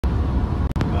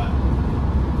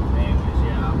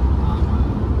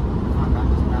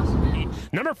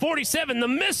Number 47, the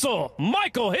Missile,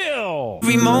 Michael Hill.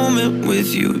 Every moment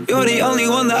with you, you're the only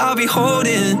one that I'll be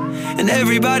holding, and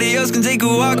everybody else can take a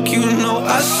walk, you know.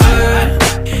 I swear,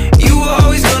 you were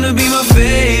always gonna be my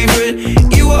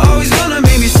favorite. You were always gonna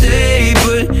make me stay,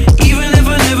 but even if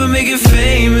I never make it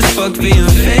famous, fuck being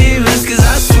famous, cause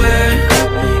I swear,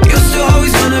 you're still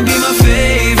always gonna be my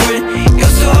favorite. You're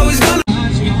still always gonna.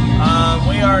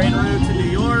 We are en route to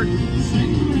New York.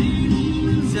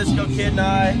 Cisco Kid and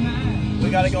I. We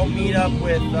gotta go meet up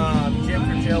with Jim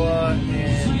Curcilla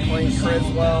and Clayton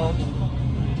Criswell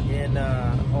in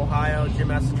Ohio. Jim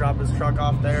has to drop his truck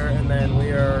off there, and then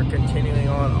we are continuing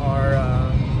on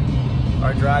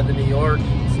our drive to New York.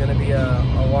 It's gonna be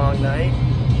a long night.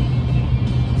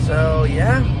 So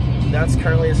yeah, that's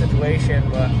currently the situation,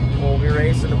 but we'll be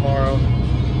racing tomorrow.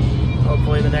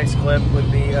 Hopefully the next clip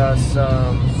would be us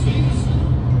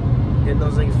getting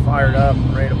those things fired up,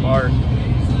 ready to park.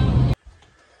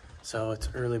 So it's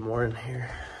early morning here,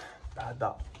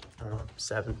 about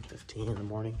 7:15 in the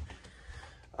morning.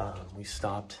 We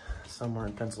stopped somewhere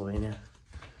in Pennsylvania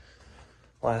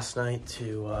last night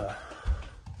to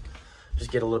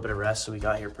just get a little bit of rest, so we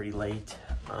got here pretty late.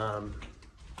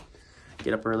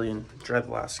 Get up early and drive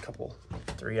the last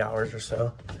 3 hours or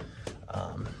so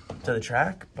to the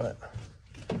track, but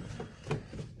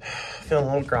feeling a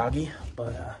little groggy,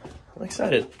 but I'm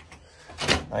excited.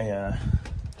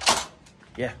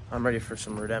 Yeah, I'm ready for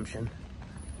some redemption.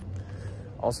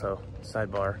 Also,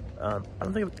 sidebar, I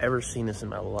don't think I've ever seen this in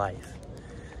my life.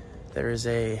 There is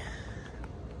a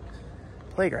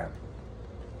playground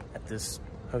at this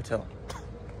hotel.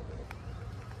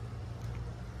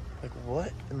 Like,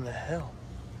 what in the hell?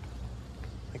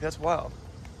 Like, that's wild.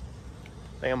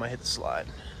 I think I might hit the slide.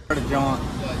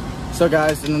 So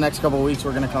guys, in the next couple of weeks,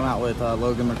 we're gonna come out with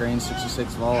Logan McGrain's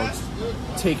 66 vlogs,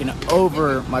 taking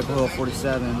over Michael Hill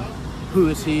 47. Who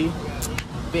is he?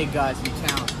 Big guys in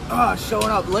town. Showing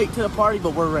up late to the party,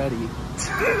 but we're ready.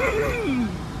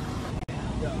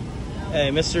 Hey,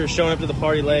 Mr. showing up to the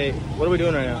party late. What are we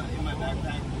doing right now?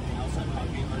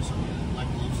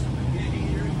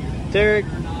 Derek,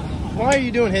 why are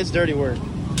you doing his dirty work?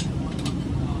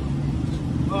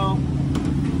 Well,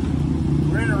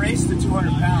 we're in a race to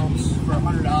 200 pounds for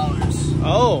 $100.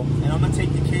 Oh. And I'm going to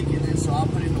take the cake in it, so I'll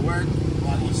put in the work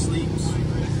while he sleeps.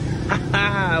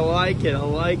 I like it. I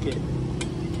like it.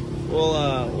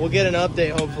 We'll get an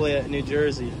update hopefully at New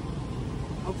Jersey.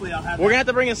 Hopefully I'll have. We're gonna have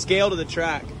to bring a scale to the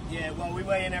track. Yeah, well, we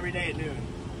weigh in every day at noon.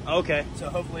 Okay. So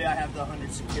hopefully I have the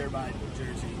 100 secure by New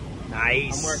Jersey.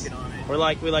 Nice. I'm working on it.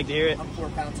 We like to hear it. I'm 4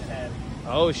 pounds ahead.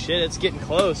 Oh shit! It's getting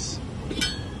close.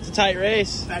 It's a tight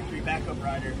race. Factory backup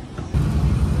rider.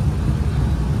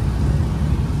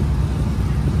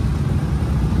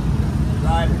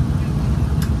 Rider.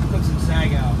 Put some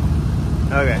sag out.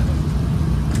 Okay.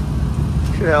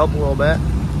 Should help a little bit.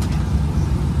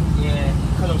 Yeah,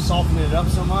 because I'm softening it up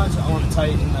so much, I want to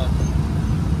tighten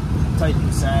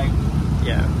the sag.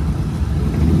 Yeah.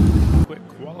 Quick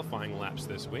qualifying laps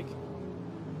this week.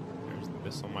 There's the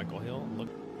Missile, Michael Hill. Look,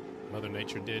 Mother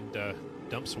Nature did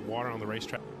dump some water on the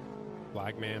racetrack.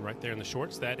 Flagman right there in the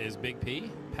shorts. That is Big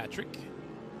P, Patrick.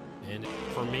 And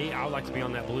for me, I would like to be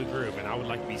on that blue groove, and I would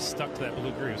like to be stuck to that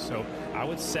blue groove. So I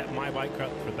would set my bike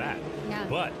up for that. Yeah.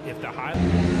 But if the high...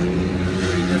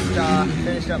 We just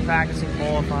finished up practicing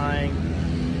qualifying.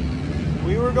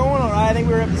 We were going all right. I think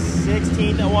we were up to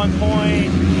 16th at one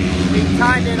point. We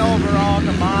timed in overall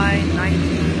combined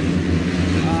 19.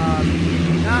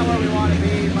 Not where we want to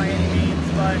be by any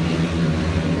means, but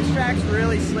this track's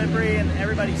really slippery and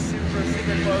everybody's super,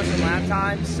 super close in lap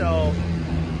time. So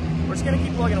we're just gonna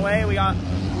keep plugging away. We got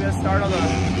to start on the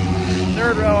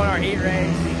 3rd row in our heat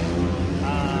race.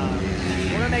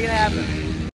 We're gonna make it happen.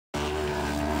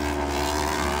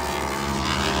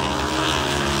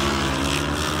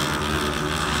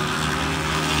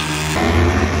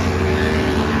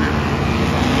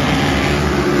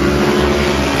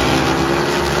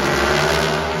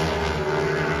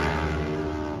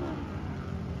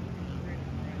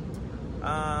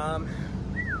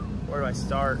 Where do I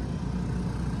start?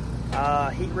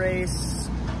 Heat race,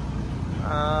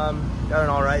 got an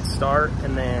all right start,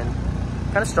 and then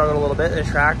kind of struggled a little bit. The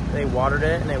track, they watered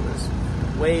it, and it was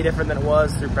way different than it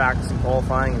was through practice and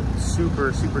qualifying, and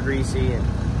super, super greasy. And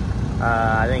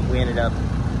I think we ended up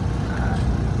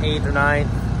 8th or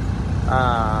 9th,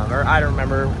 or I don't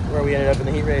remember where we ended up in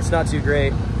the heat race. Not too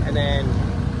great. And then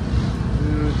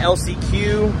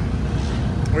LCQ,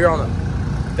 we were on the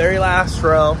very last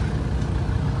row.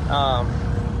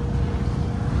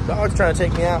 Dog's trying to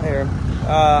take me out here.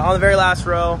 On the very last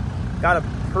row, got a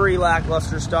pretty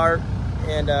lackluster start,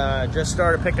 and just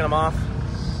started picking them off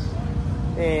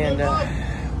And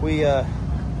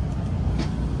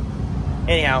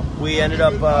anyhow, we ended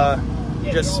up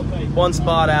just one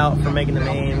spot out from making the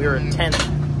main. We were a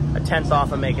tenth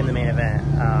off of making the main event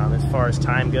as far as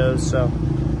time goes. So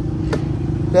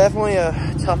definitely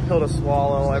a tough pill to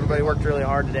swallow. Everybody worked really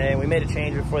hard today. We made a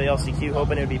change before the LCQ,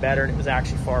 hoping it would be better, and it was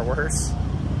actually far worse.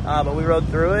 But we rode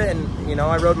through it, and you know,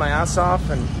 I rode my ass off,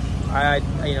 and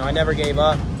I never gave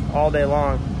up all day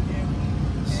long.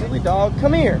 Silly dog,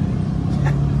 come here,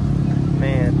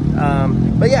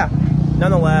 man. But yeah,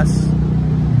 nonetheless,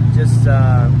 just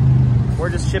we're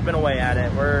just chipping away at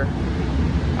it.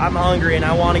 I'm hungry, and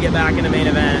I want to get back in the main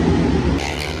event.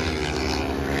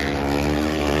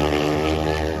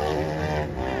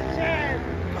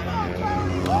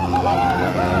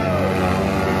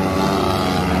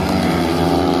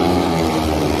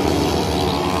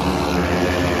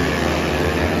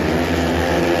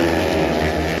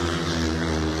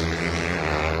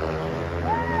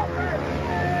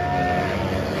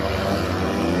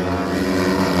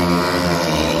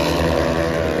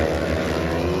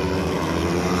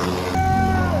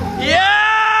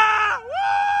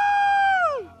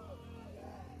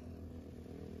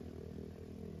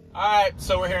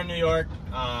 So we're here in New York.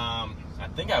 I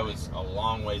think I was a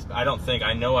long ways. I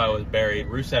know I was buried.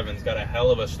 Roos Evans got a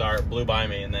hell of a start, blew by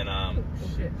me, and then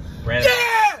ran.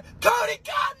 Yeah, Cody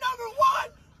got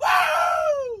 #1.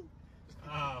 Woo!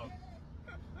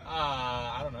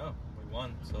 I don't know. We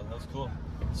won, so that was cool.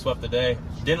 Swept the day.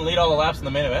 Didn't lead all the laps in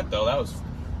the main event though. That was.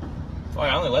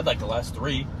 I only led like the last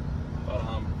 3. But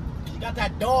you got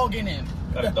that dog in him.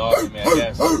 Got a dog in me, I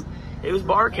guess. It was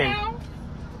barking.